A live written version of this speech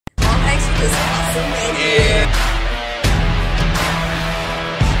is awesome, baby.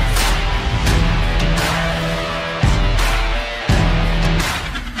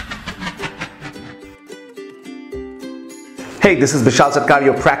 Hey, this is Bishal Sarkar,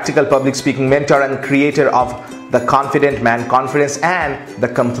 your practical public speaking mentor and creator of the Confident Man Conference and the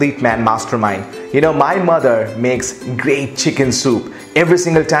Complete Man Mastermind. You know, my mother makes great chicken soup. Every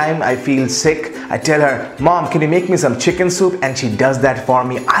single time I feel sick, I tell her, Mom, can you make me some chicken soup? And she does that for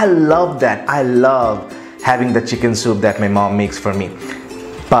me. I love that. I love having the chicken soup that my mom makes for me.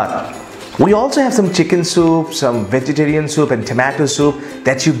 But we also have some chicken soup, some vegetarian soup and tomato soup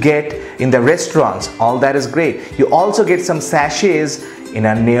that you get in the restaurants. All that is great. You also get some sachets in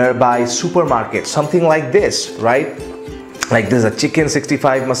a nearby supermarket, something like this, right? Like this is a chicken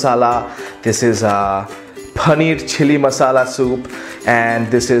 65 masala, this is a paneer chili masala soup, and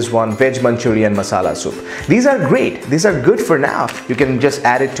this is one veg Manchurian masala soup. These are great. These are good for now. You can just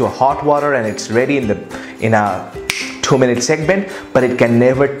add it to hot water and it's ready in a 2-minute segment, but it can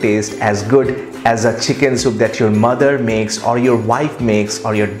never taste as good as a chicken soup that your mother makes or your wife makes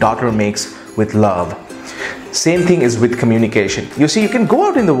or your daughter makes with love. Same thing is with communication. You see, you can go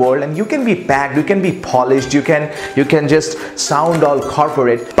out in the world and you can be packed, you can be polished, you can just sound all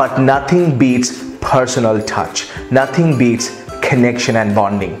corporate, but nothing beats personal touch. Nothing beats connection and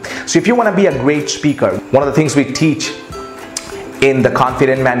bonding. So if you want to be a great speaker, one of the things we teach in the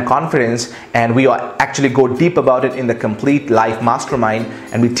Confident Man Conference, and we actually go deep about it in the Complete Life Mastermind,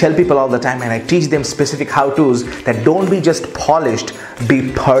 and we tell people all the time, and I teach them specific how-tos, that don't be just polished,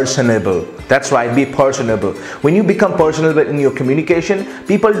 be personable. That's right, be personable. When you become personable in your communication,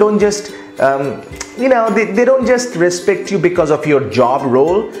 people don't just they don't just respect you because of your job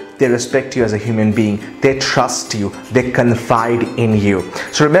role. They respect you as a human being. They trust you. They confide in you.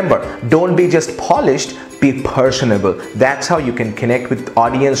 So remember, don't be just polished, be personable. That's how you can connect with the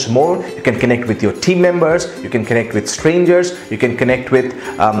audience more. You can connect with your team members. You can connect with strangers. You can connect with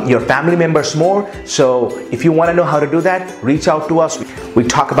your family members more. So if you want to know how to do that, reach out to us. We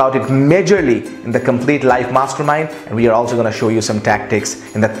talk about it majorly in the Complete Life Mastermind, and we are also going to show you some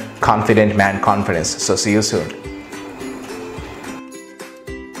tactics in the Confident Man Conference. So see you soon.